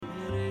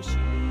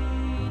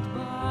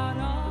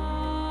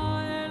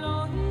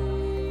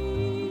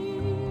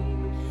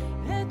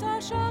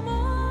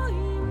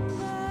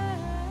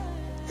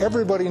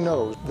Everybody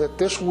knows that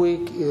this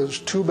week is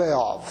Tu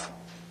B'Av.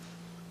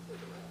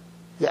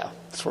 Yeah,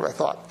 that's what I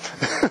thought.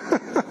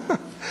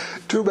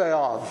 Tu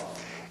B'Av.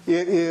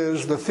 It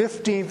is the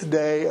 15th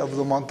day of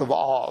the month of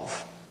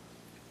Av.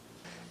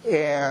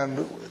 And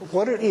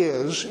what it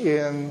is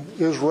in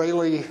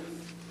Israeli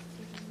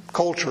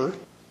culture,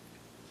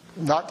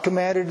 not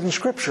commanded in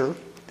Scripture,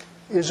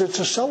 is it's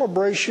a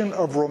celebration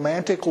of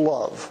romantic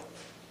love.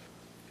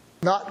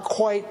 Not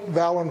quite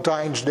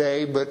Valentine's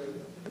Day, but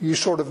you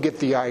sort of get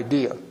the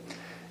idea.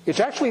 It's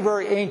actually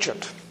very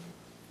ancient.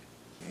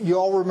 You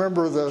all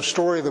remember the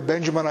story of the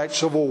Benjaminite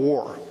Civil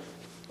War.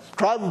 The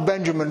tribe of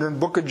Benjamin in the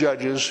book of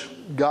Judges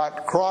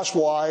got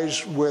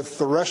crosswise with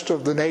the rest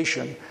of the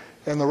nation,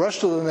 and the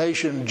rest of the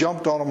nation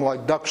jumped on them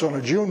like ducks on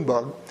a June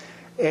bug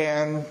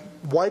and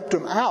wiped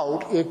them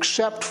out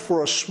except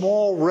for a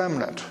small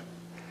remnant.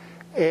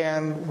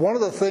 And one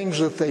of the things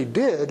that they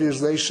did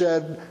is they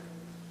said,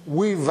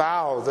 "We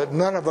vow that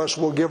none of us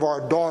will give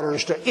our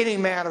daughters to any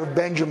man of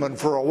Benjamin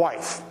for a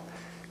wife."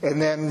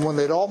 And then when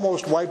they'd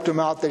almost wiped them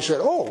out, they said,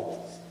 "Oh,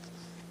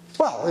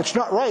 well, it's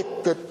not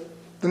right that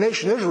the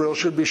nation Israel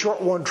should be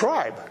short one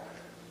tribe.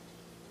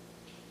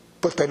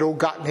 But they don't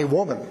got any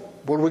woman.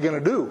 What are we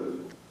going to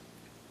do?"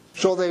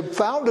 So they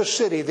found a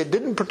city that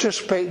didn't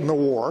participate in the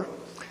war,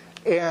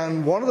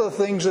 and one of the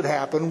things that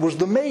happened was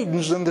the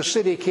maidens in the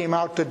city came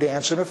out to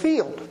dance in a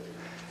field.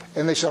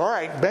 And they said, "All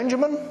right,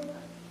 Benjamin,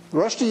 the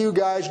rest of you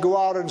guys go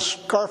out and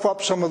scarf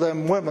up some of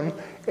them women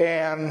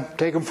and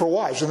take them for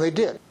wives." And they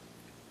did.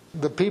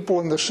 The people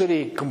in the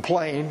city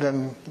complained,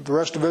 and the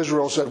rest of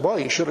Israel said, "Well,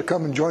 you should have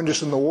come and joined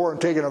us in the war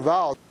and taken a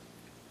vow."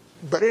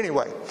 But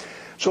anyway,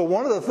 so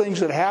one of the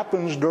things that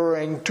happens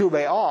during Tu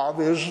B'Av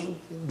is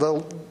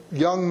the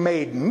young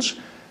maidens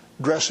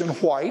dress in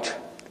white,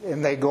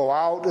 and they go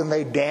out and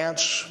they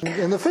dance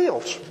in the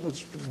fields.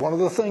 It's one of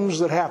the things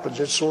that happens.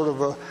 It's sort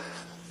of a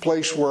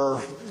place where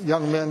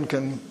young men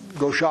can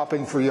go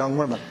shopping for young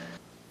women.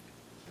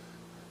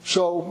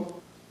 So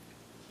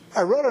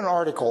I read an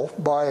article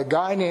by a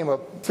guy named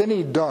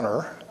Finney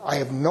Dunner. I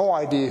have no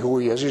idea who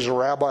he is. He's a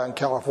rabbi in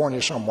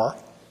California somewhere.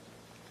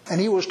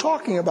 And he was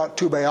talking about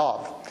Tu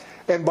B'Av.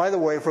 And by the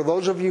way, for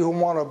those of you who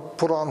want to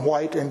put on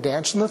white and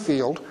dance in the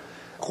field,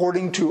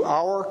 according to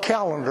our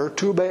calendar,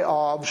 Tu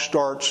B'Av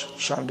starts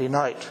Sunday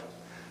night.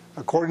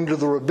 According to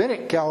the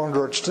rabbinic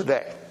calendar, it's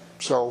today.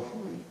 So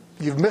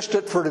you've missed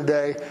it for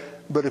today,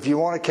 but if you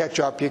want to catch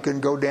up, you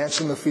can go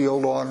dance in the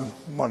field on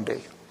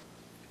Monday.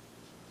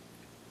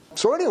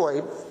 So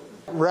anyway,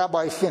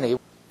 Rabbi Finney,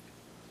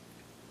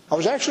 I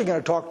was actually going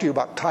to talk to you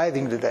about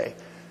tithing today,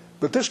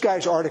 but this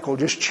guy's article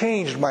just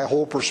changed my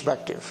whole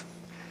perspective.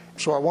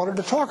 So I wanted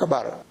to talk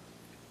about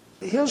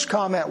it. His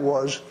comment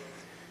was,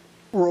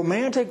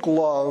 romantic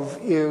love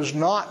is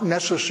not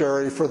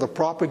necessary for the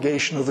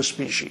propagation of the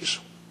species.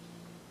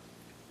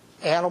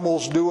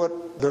 Animals do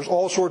it. There's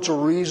all sorts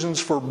of reasons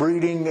for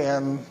breeding,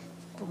 and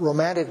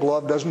romantic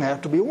love doesn't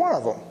have to be one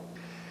of them.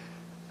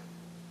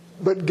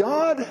 But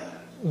God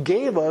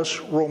gave us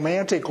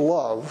romantic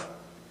love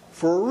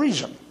for a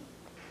reason.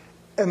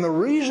 And the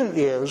reason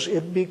is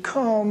it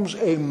becomes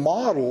a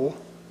model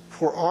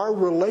for our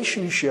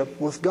relationship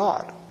with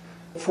God.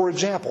 For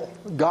example,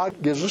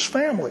 God gives us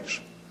families,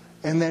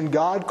 and then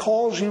God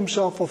calls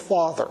himself a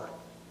father.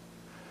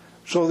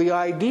 So the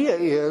idea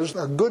is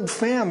a good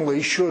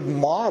family should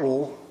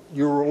model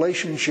your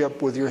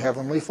relationship with your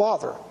Heavenly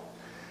Father.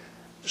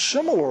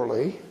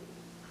 Similarly,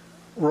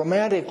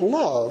 romantic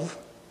love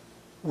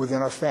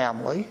within a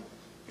family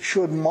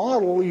should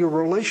model your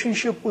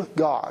relationship with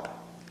God.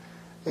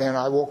 And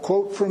I will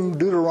quote from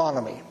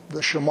Deuteronomy,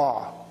 the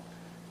Shema.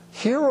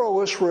 "Hear,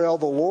 O Israel,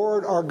 the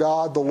Lord our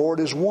God, the Lord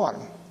is one.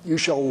 You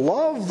shall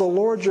love the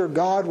Lord your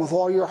God with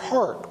all your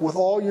heart, with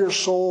all your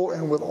soul,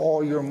 and with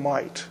all your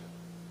might."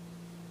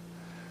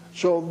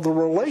 So the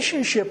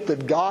relationship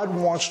that God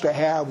wants to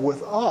have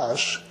with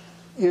us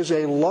is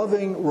a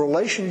loving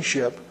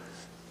relationship,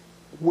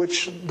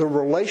 which the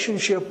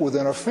relationship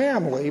within a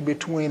family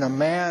between a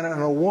man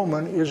and a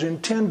woman is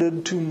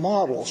intended to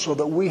model, so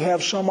that we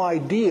have some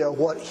idea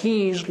what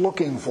he's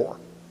looking for.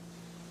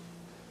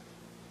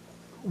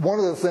 One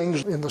of the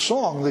things in the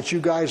song that you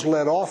guys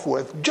led off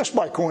with, just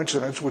by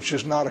coincidence, which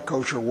is not a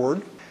kosher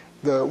word,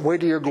 the "Way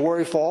to Your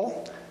Glory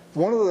Fall,"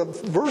 one of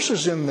the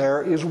verses in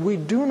there is, "We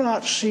do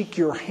not seek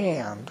your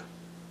hand,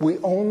 we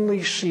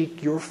only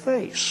seek your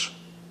face."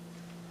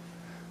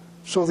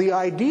 So the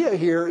idea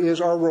here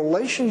is our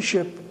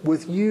relationship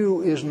with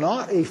you is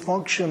not a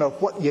function of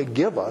what you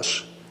give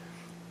us.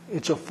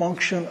 It's a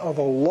function of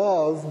a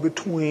love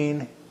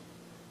between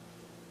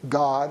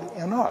God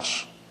and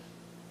us.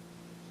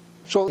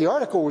 So the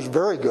article was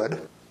very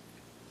good.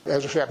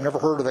 As I say, I've never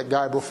heard of that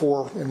guy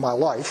before in my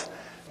life.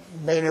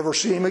 May never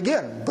see him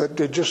again, but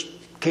it just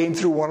came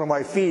through one of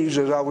my feeds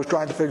as I was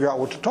trying to figure out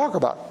what to talk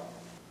about.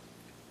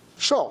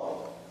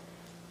 So,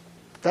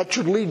 that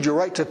should lead you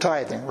right to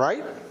tithing,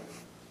 right?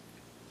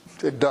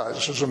 It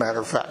does, as a matter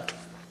of fact.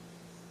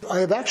 I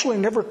have actually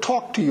never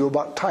talked to you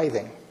about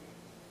tithing.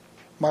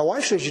 My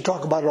wife says you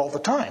talk about it all the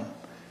time.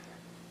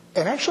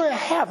 And actually I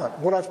haven't.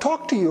 What I've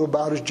talked to you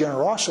about is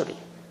generosity.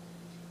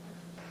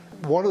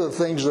 one of the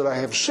things that I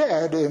have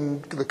said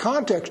in the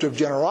context of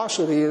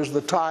generosity is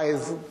the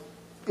tithe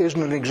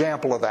isn't an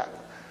example of that.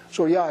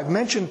 So yeah, I've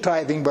mentioned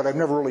tithing, but I've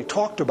never really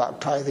talked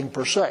about tithing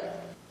per se.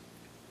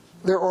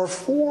 There are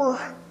 4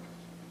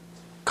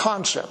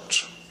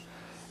 concepts.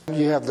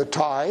 You have the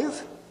tithe,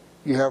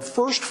 you have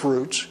first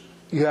fruits,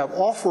 you have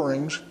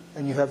offerings,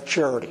 and you have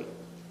charity.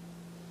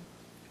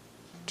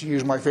 To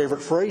use my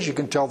favorite phrase, you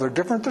can tell they're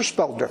different, they're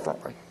spelled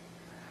differently.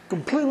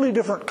 Completely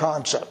different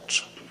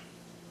concepts.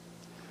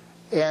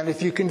 And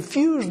if you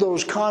confuse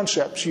those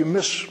concepts, you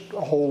miss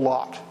a whole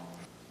lot.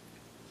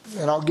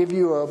 And I'll give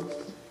you a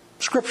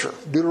scripture,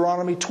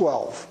 Deuteronomy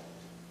 12.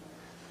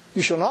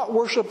 You shall not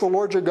worship the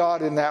Lord your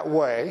God in that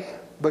way,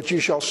 but you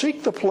shall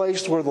seek the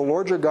place where the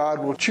Lord your God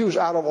will choose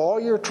out of all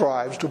your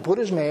tribes to put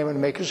his name and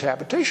make his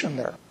habitation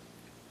there.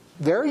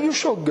 There you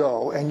shall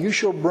go, and you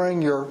shall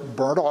bring your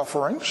burnt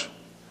offerings,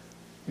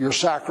 your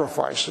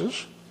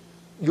sacrifices,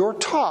 your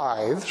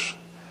tithes,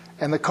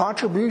 and the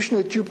contribution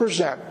that you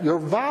present, your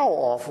vow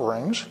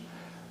offerings,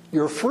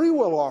 your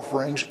freewill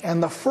offerings,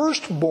 and the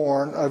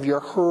firstborn of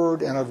your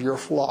herd and of your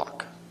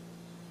flock.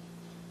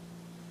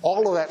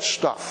 All of that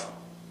stuff.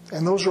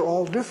 And those are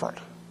all different.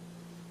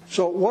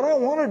 So what I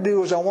want to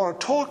do is I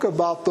want to talk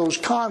about those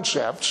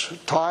concepts,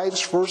 tithes,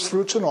 first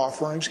fruits, and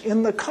offerings,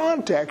 in the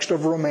context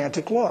of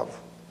romantic love.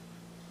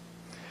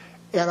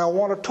 And I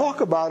want to talk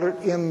about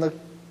it in the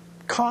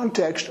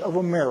context of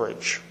a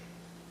marriage.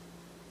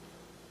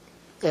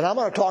 And I'm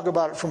going to talk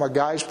about it from a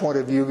guy's point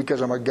of view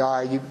because I'm a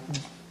guy. You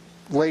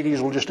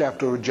ladies will just have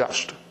to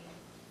adjust.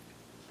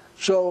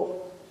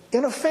 So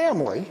in a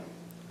family,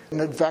 and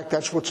in fact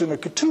that's what's in a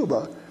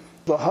ketubah,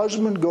 the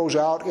husband goes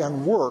out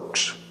and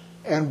works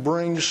and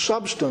brings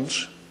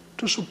substance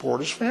to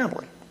support his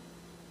family.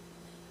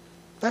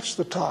 That's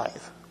the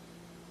tithe.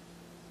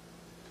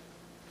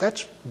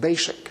 That's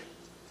basic.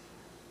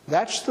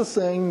 That's the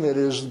thing that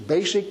is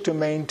basic to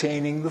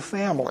maintaining the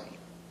family.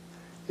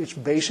 It's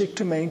basic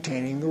to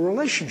maintaining the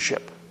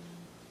relationship.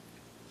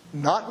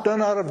 Not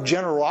done out of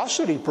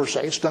generosity per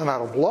se, it's done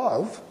out of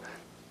love.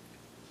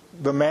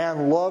 The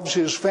man loves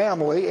his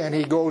family and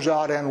he goes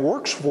out and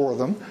works for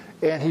them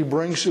and he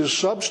brings his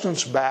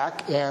substance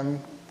back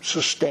and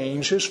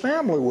sustains his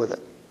family with it.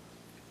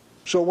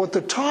 So what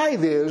the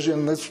tithe is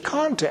in this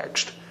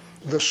context,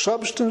 the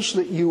substance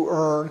that you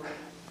earn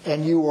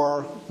and you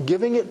are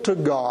giving it to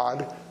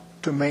God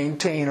to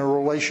maintain a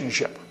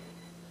relationship.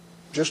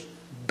 Just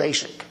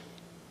basic.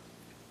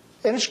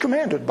 And it's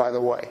commanded, by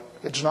the way.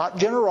 It's not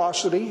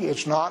generosity.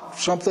 It's not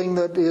something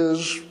that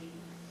is,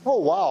 oh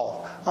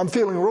wow, I'm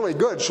feeling really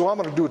good, so I'm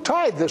going to do a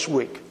tithe this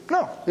week.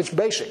 No, it's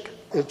basic.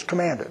 It's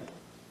commanded.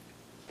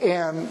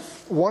 And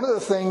one of the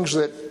things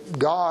that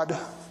God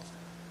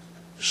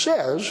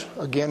says,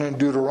 again in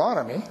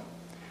Deuteronomy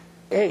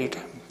 8,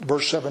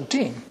 verse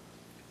 17,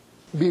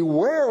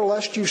 beware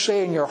lest you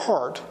say in your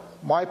heart,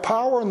 my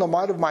power and the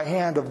might of my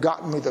hand have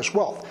gotten me this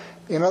wealth.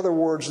 In other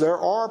words, there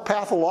are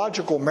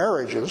pathological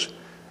marriages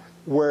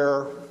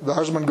where the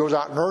husband goes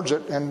out and earns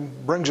it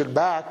and brings it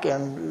back,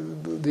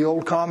 and the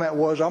old comment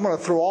was, I'm going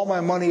to throw all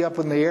my money up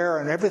in the air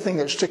and everything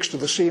that sticks to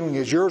the ceiling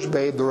is yours,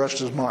 babe, the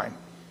rest is mine.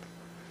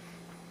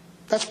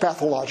 That's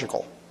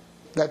pathological.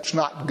 That's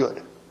not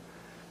good.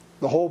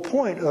 The whole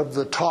point of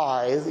the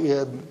tithe,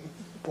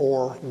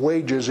 or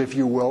wages if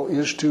you will,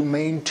 is to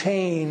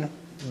maintain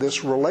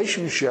this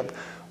relationship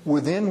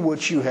within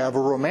which you have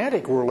a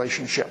romantic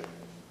relationship.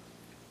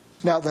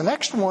 Now the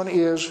next one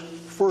is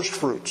first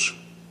fruits.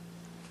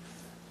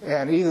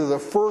 And either the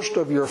first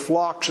of your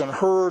flocks and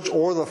herds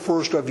or the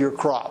first of your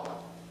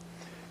crop.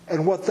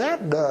 And what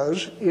that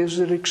does is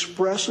it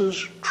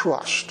expresses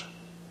trust.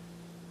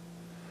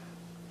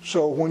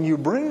 So when you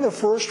bring the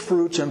first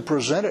fruits and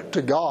present it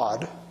to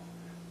God,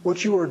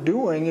 what you are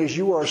doing is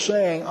you are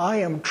saying,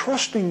 I am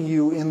trusting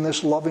you in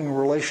this loving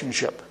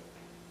relationship.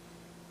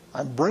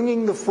 I'm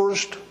bringing the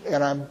first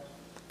and I'm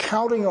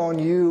counting on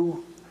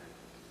you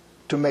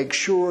to make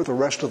sure the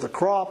rest of the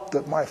crop,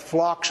 that my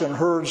flocks and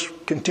herds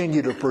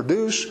continue to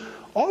produce,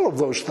 all of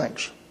those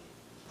things.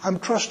 I'm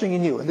trusting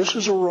in you. And this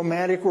is a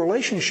romantic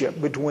relationship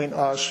between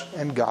us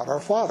and God our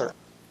Father.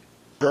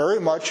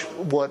 Very much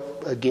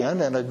what,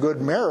 again, in a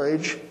good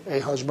marriage, a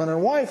husband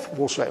and wife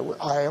will say,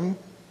 I am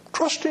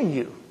trusting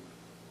you.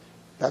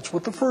 That's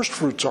what the first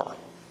fruits are.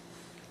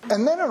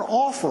 And then an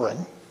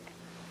offering.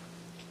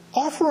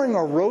 Offering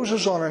are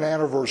roses on an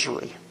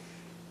anniversary.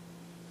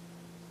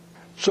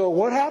 So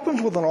what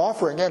happens with an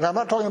offering, and I'm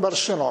not talking about a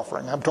sin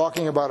offering, I'm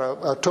talking about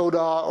a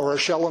todah or a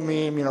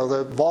shalomim,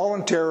 the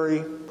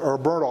voluntary or a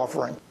burnt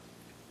offering.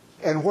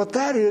 And what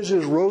that is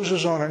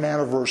roses on an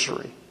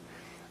anniversary.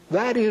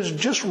 That is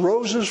just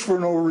roses for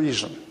no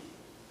reason.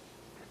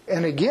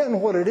 And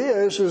again, what it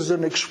is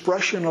an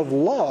expression of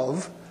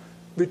love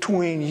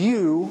between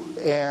you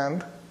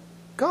and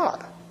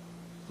God.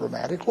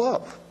 Romantic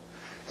love.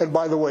 And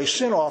by the way,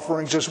 sin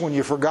offerings is when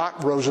you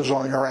forgot roses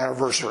on your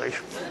anniversary.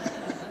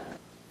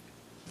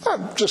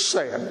 I'm just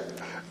saying.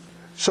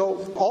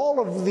 So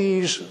all of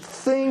these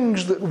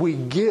things that we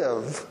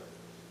give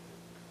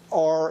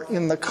are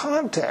in the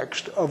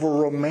context of a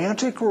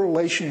romantic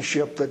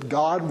relationship that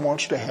God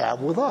wants to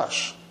have with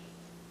us.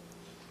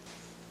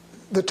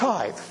 The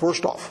tithe,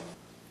 first off.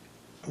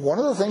 One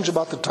of the things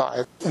about the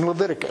tithe in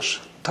Leviticus,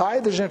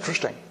 tithe is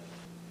interesting.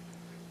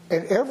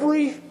 And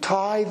every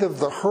tithe of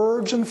the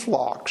herds and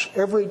flocks,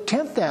 every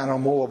 10th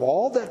animal of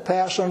all that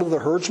pass under the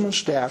herdsman's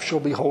staff shall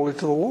be holy to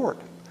the Lord.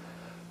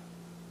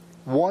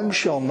 One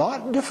shall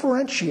not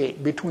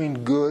differentiate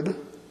between good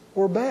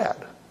or bad.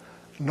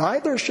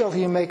 Neither shall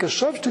he make a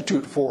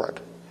substitute for it.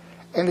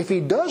 And if he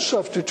does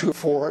substitute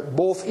for it,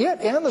 both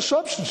it and the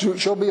substitute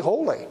shall be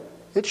holy.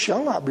 It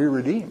shall not be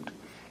redeemed.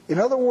 In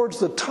other words,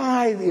 the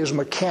tithe is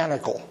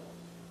mechanical.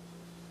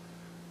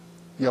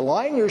 You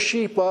line your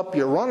sheep up,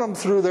 you run them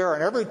through there,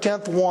 and every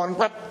 10th one,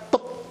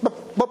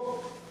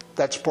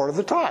 that's part of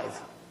the tithe.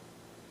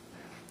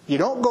 You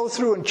don't go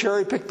through and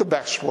cherry pick the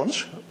best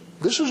ones.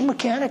 This is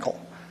mechanical.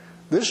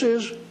 This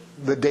is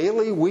the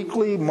daily,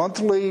 weekly,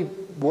 monthly,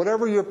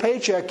 whatever your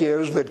paycheck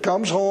is that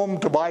comes home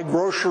to buy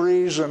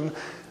groceries and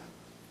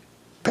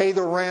pay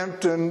the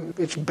rent, and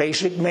it's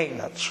basic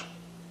maintenance.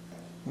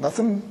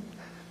 Nothing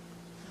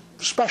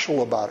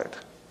special about it.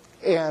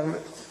 And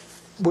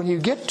when you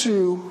get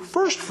to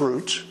first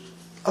fruits,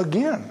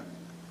 again,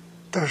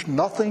 there's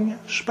nothing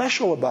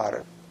special about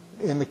it.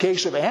 In the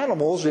case of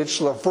animals, it's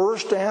the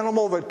first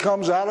animal that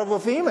comes out of a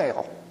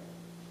female.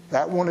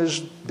 That one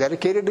is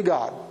dedicated to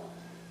God.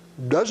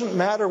 Doesn't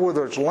matter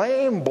whether it's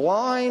lame,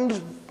 blind,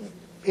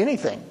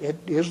 anything. It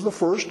is the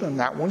first, and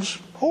that one's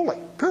holy.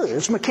 Period.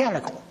 It's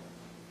mechanical.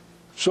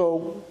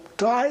 So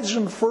tithes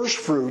and first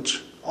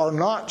fruits are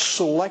not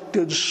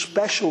selected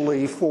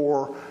specially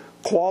for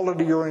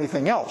quality or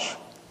anything else.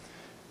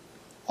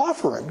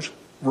 Offerings,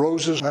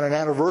 roses on an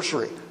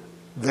anniversary,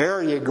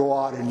 there you go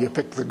out and you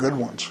pick the good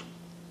ones.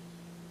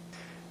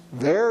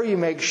 There you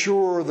make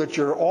sure that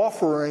your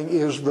offering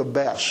is the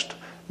best.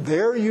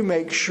 There you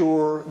make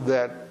sure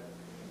that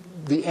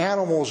the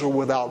animals are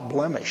without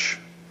blemish.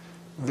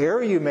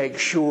 There you make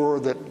sure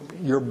that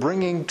you're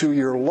bringing to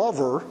your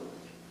lover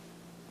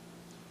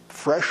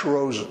fresh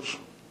roses.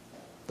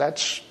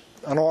 That's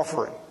an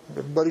offering.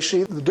 Everybody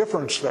see the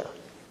difference there?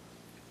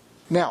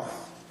 Now,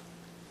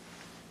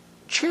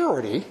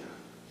 charity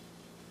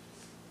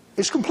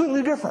is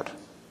completely different.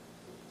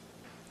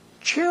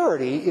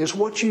 Charity is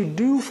what you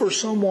do for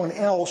someone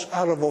else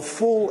out of a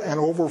full and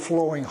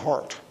overflowing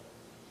heart.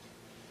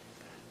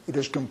 It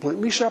is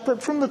completely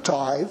separate from the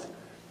tithe.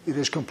 It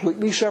is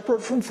completely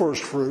separate from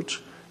first fruits.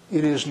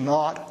 It is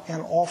not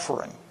an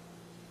offering.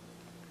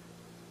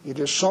 It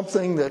is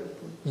something that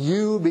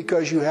you,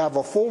 because you have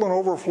a full and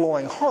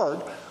overflowing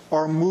heart,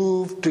 are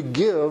moved to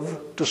give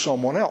to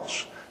someone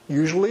else,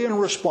 usually in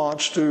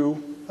response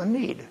to a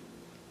need.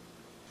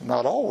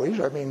 Not always.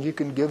 I mean, you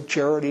can give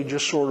charity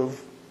just sort of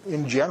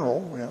in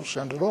general,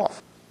 send it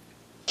off.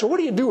 So what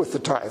do you do with the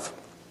tithe?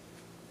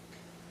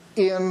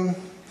 In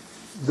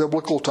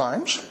biblical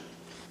times,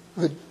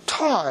 the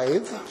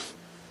tithe,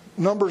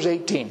 Numbers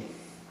 18.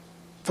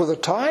 For the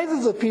tithe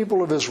of the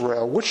people of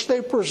Israel, which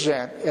they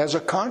present as a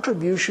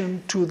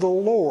contribution to the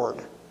Lord.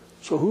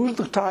 So who's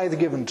the tithe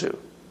given to?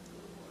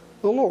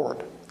 The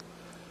Lord.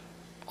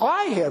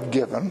 I have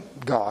given,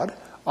 God,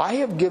 I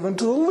have given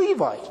to the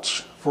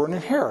Levites for an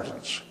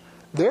inheritance.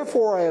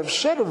 Therefore I have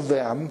said of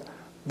them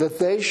that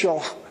they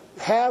shall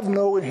have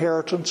no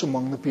inheritance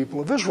among the people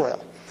of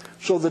Israel.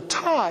 So the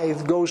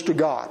tithe goes to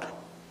God.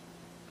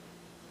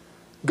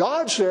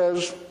 God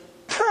says,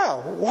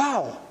 oh,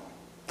 wow,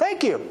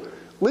 thank you.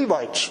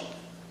 Levites,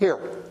 here,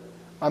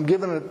 I'm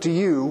giving it to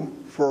you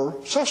for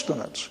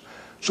sustenance.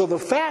 So the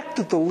fact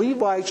that the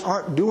Levites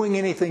aren't doing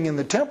anything in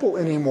the temple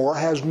anymore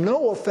has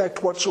no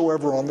effect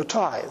whatsoever on the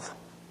tithe.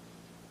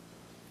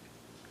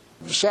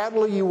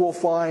 Sadly, you will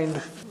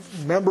find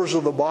members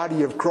of the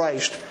body of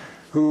Christ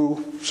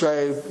who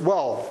say,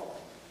 well,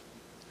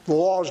 the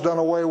law is done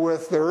away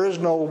with, there is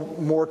no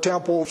more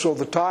temple, so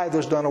the tithe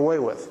is done away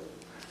with.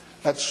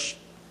 That's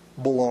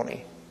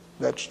baloney.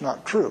 That's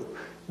not true.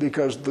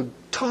 Because the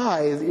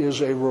tithe is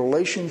a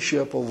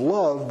relationship of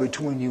love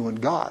between you and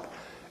God.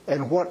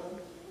 And what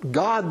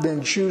God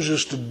then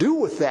chooses to do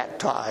with that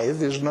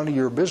tithe is none of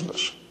your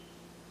business.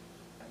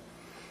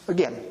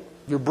 Again,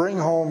 you bring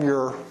home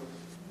your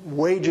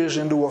wages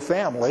into a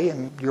family,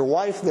 and your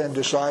wife then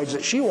decides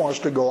that she wants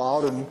to go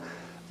out and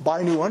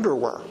buy new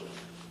underwear.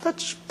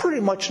 That's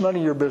pretty much none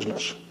of your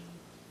business.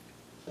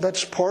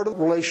 That's part of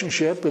the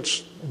relationship. It's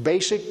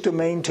basic to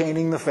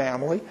maintaining the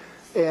family,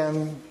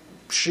 and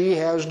she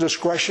has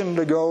discretion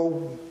to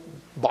go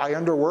buy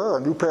underwear or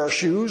a new pair of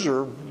shoes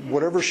or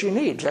whatever she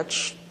needs.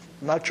 That's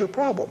not your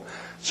problem.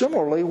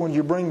 Similarly, when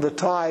you bring the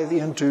tithe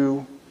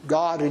into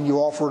God and you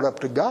offer it up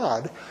to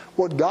God,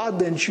 what God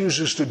then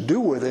chooses to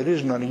do with it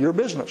is none of your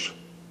business.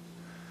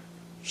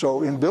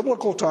 So in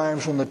biblical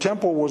times, when the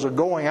temple was a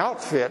going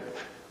outfit,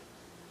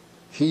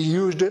 he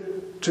used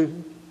it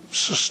to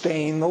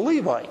sustain the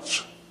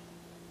Levites.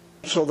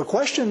 So the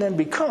question then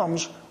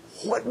becomes,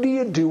 what do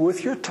you do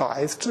with your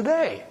tithe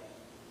today?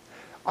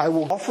 I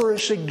will offer a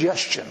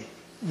suggestion.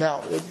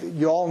 Now,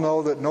 you all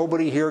know that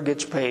nobody here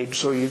gets paid,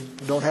 so you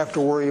don't have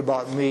to worry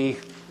about me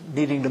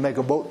needing to make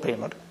a boat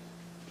payment.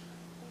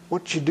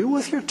 What you do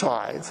with your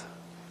tithe,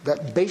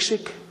 that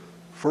basic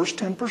first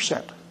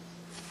 10%,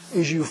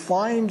 is you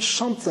find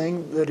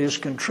something that is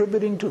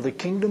contributing to the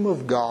kingdom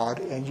of God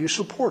and you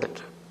support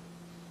it.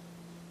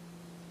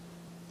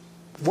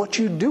 What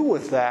you do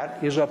with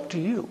that is up to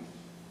you.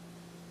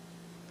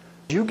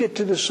 You get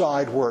to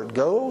decide where it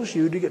goes,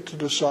 you get to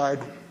decide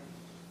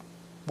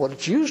what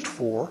it's used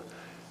for,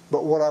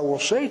 but what I will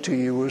say to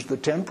you is the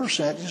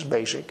 10% is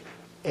basic,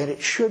 and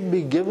it should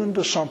be given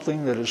to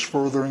something that is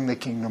furthering the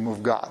kingdom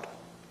of God.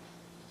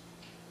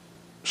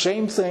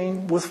 Same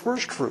thing with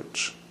first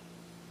fruits.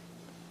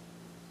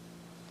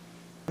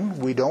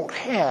 We don't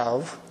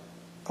have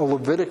a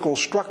Levitical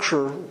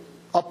structure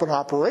up and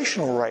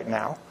operational right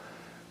now,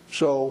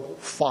 so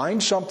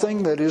find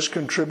something that is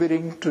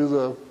contributing to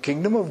the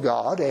kingdom of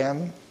God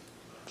and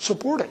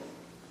support it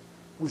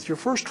with your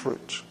first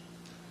fruits.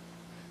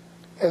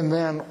 And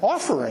then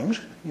offerings,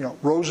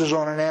 roses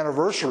on an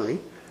anniversary,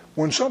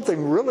 when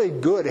something really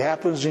good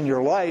happens in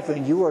your life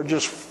and you are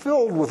just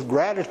filled with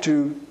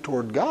gratitude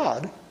toward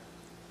God,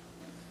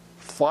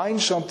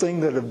 find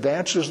something that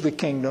advances the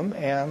kingdom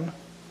and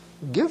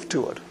give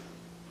to it.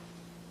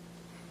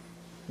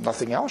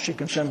 Nothing else, you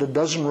can send a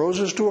dozen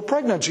roses to a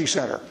pregnancy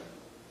center.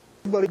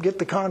 Everybody get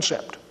the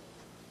concept.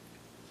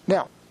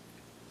 Now,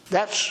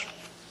 that's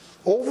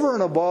over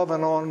and above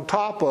and on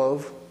top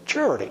of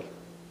charity.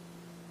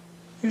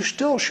 You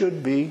still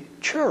should be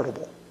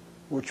charitable,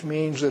 which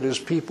means that as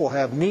people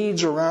have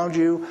needs around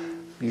you,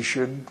 you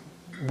should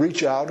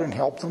reach out and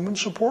help them and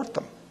support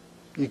them.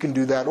 You can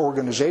do that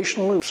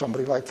organizationally.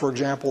 Somebody like, for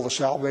example, the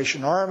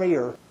Salvation Army,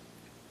 or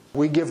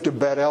we give to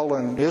Bet-El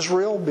in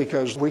Israel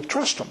because we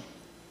trust them.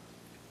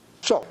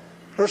 So,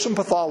 there are some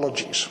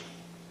pathologies,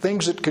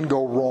 things that can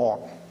go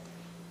wrong.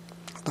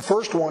 The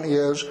first one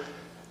is,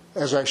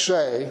 as I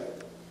say,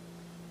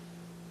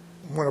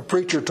 when a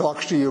preacher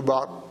talks to you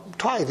about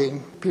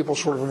tithing, people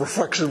sort of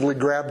reflexively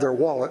grab their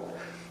wallet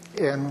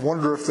and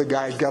wonder if the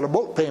guy's got a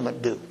boat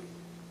payment due.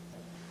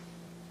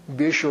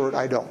 Be assured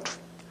I don't.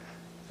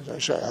 As I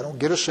say, I don't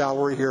get a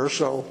salary here,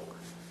 so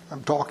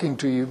I'm talking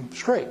to you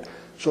straight.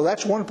 So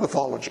that's one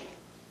pathology.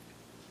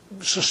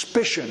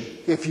 Suspicion,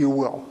 if you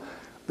will,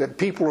 that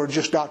people are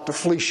just out to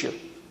fleece you.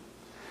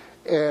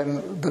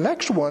 And the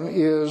next one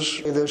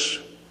is this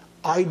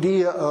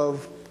idea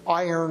of,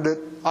 I earned it,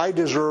 I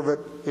deserve it,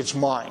 it's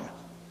mine.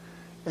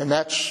 And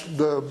that's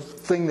the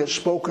thing that's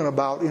spoken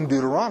about in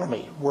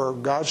Deuteronomy, where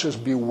God says,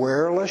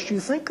 beware lest you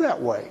think that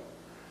way.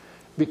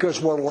 Because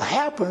what will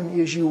happen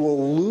is you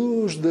will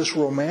lose this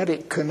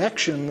romantic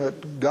connection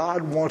that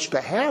God wants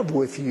to have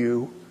with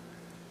you.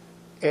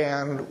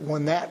 And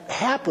when that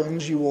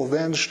happens, you will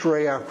then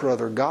stray after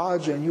other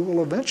gods, and you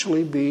will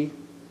eventually be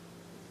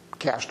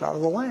cast out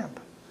of the land.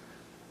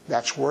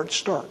 That's where it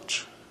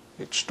starts.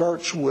 It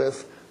starts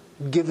with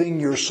giving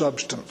your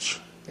substance.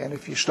 And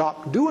if you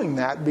stop doing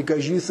that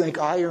because you think,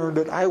 I earned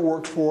it, I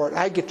worked for it,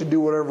 I get to do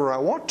whatever I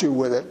want to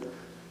with it,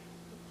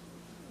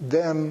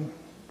 then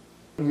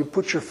you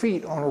put your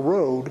feet on a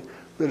road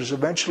that is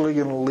eventually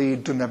going to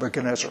lead to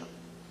Nebuchadnezzar.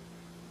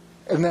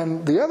 And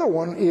then the other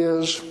one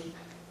is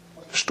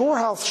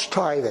storehouse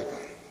tithing.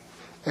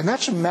 And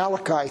that's in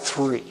Malachi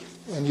 3.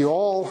 And you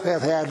all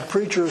have had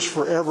preachers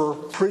forever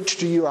preach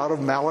to you out of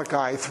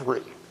Malachi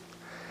 3.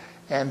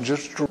 And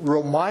just to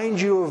remind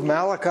you of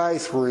Malachi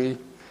 3,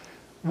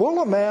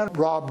 will a man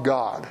rob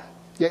God?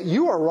 Yet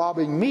you are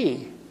robbing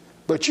me.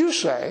 But you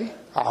say,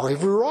 how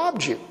have we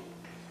robbed you?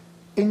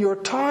 In your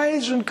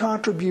tithes and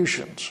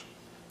contributions,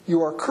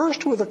 you are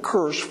cursed with a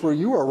curse, for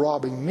you are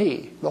robbing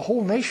me, the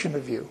whole nation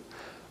of you.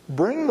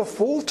 Bring the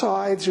full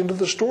tithes into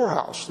the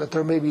storehouse, that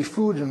there may be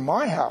food in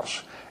my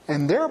house,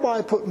 and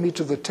thereby put me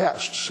to the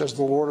test, says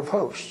the Lord of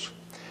hosts.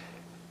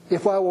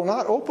 If I will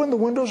not open the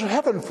windows of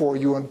heaven for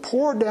you and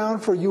pour down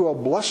for you a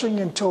blessing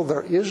until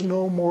there is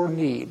no more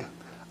need,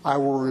 I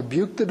will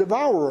rebuke the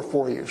devourer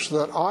for you, so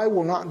that I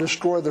will not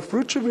destroy the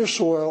fruits of your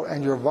soil,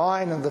 and your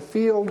vine and the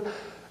field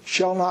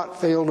shall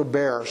not fail to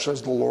bear,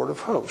 says the Lord of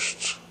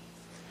hosts.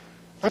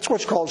 That's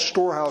what's called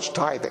storehouse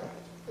tithing.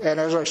 And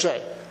as I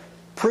say,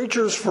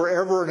 preachers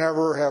forever and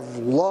ever have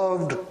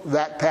loved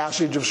that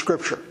passage of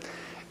Scripture.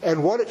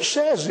 And what it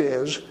says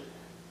is,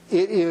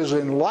 it is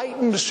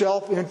enlightened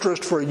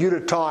self-interest for you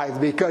to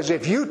tithe, because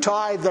if you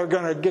tithe, they're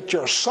going to get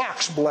your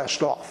socks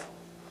blessed off.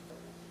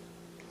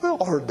 We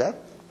all heard that.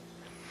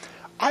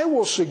 I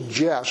will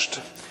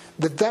suggest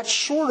that that's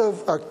sort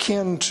of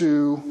akin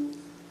to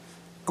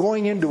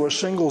going into a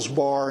singles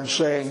bar and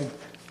saying,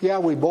 yeah,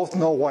 we both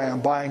know why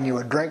I'm buying you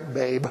a drink,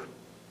 babe.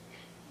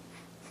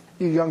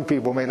 You young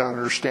people may not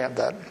understand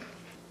that.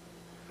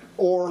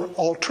 Or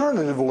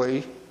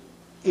alternatively,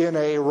 in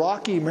a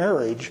rocky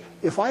marriage,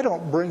 if I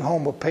don't bring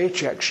home a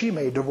paycheck, she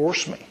may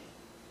divorce me.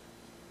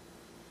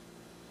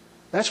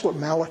 That's what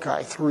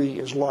Malachi 3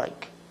 is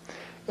like.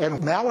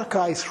 And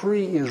Malachi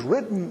 3 is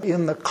written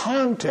in the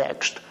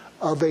context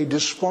of a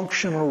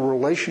dysfunctional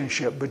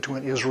relationship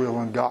between Israel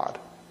and God.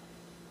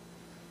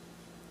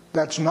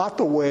 That's not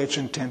the way it's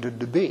intended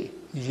to be.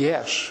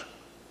 Yes,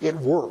 it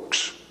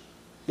works.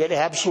 It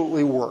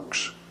absolutely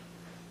works.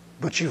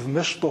 But you've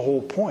missed the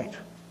whole point.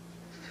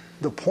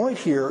 The point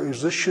here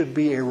is this should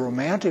be a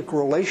romantic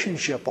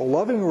relationship, a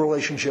loving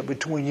relationship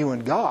between you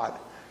and God.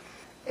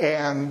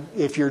 And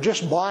if you're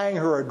just buying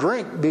her a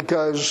drink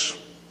because,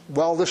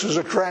 well, this is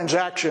a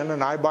transaction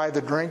and I buy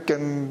the drink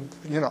and,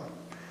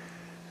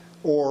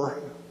 or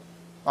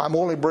I'm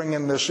only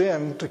bringing this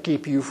in to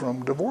keep you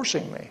from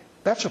divorcing me.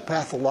 That's a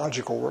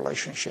pathological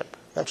relationship.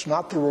 That's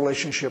not the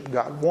relationship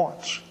God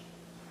wants.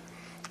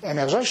 And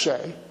as I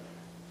say,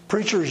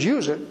 preachers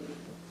use it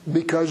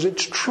because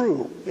it's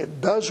true.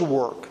 It does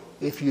work.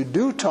 If you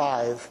do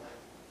tithe,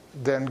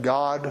 then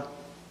God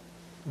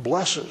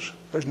blesses.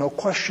 There's no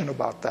question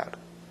about that.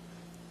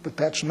 But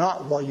that's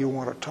not why you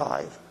want to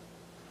tithe.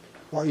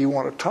 Why you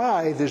want to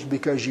tithe is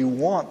because you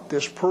want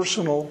this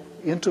personal,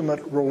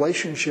 intimate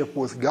relationship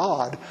with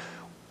God.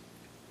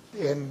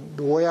 And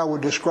the way I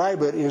would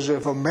describe it is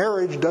if a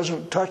marriage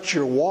doesn't touch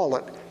your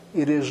wallet,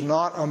 it is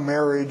not a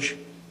marriage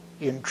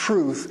in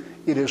truth,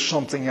 it is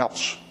something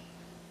else.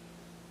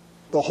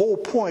 The whole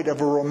point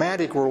of a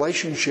romantic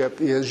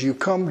relationship is you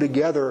come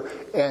together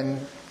and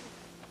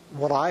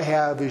what I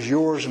have is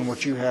yours and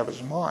what you have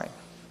is mine.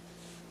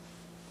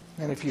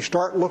 And if you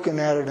start looking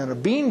at it in a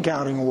bean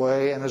counting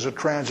way and as a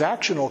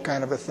transactional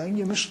kind of a thing,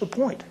 you miss the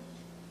point.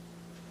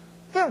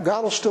 Yeah,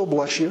 God will still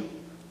bless you.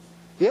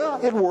 Yeah,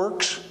 it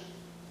works.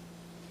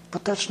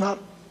 But that's not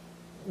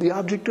the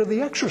object of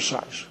the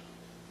exercise.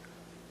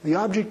 The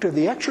object of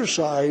the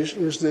exercise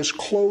is this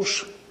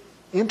close,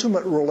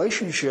 intimate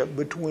relationship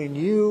between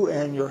you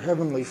and your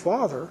Heavenly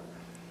Father.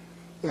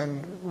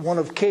 And one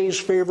of Kay's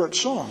favorite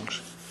songs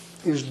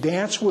is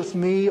Dance With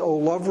Me, O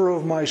Lover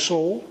of My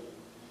Soul.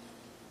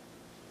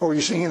 Oh, are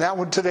you singing that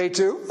one today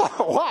too?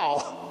 Oh,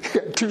 wow!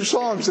 You got two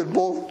songs that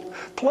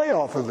both play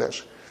off of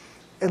this.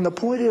 And the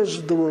point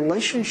is, the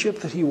relationship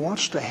that He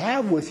wants to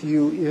have with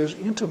you is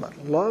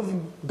intimate. Love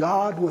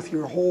God with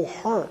your whole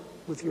heart,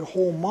 with your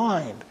whole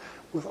mind,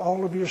 with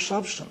all of your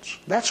substance.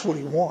 That's what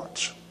He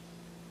wants.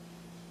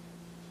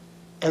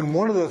 And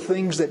one of the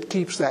things that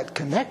keeps that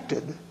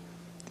connected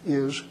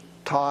is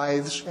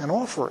tithes and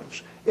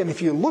offerings. And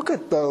if you look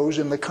at those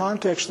in the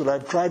context that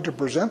I've tried to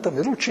present them,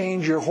 it'll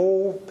change your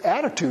whole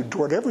attitude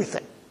toward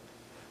everything.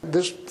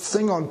 This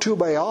thing on Tu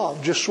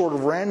B'Av just sort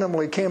of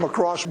randomly came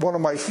across one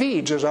of my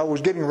feeds as I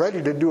was getting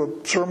ready to do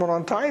a sermon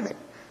on tithing.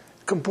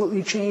 It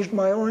completely changed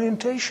my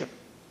orientation.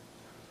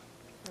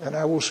 And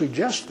I will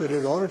suggest that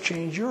it ought to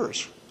change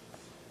yours.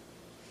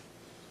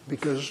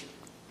 Because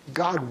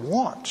God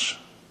wants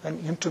an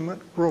intimate,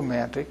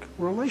 romantic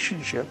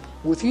relationship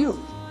with you.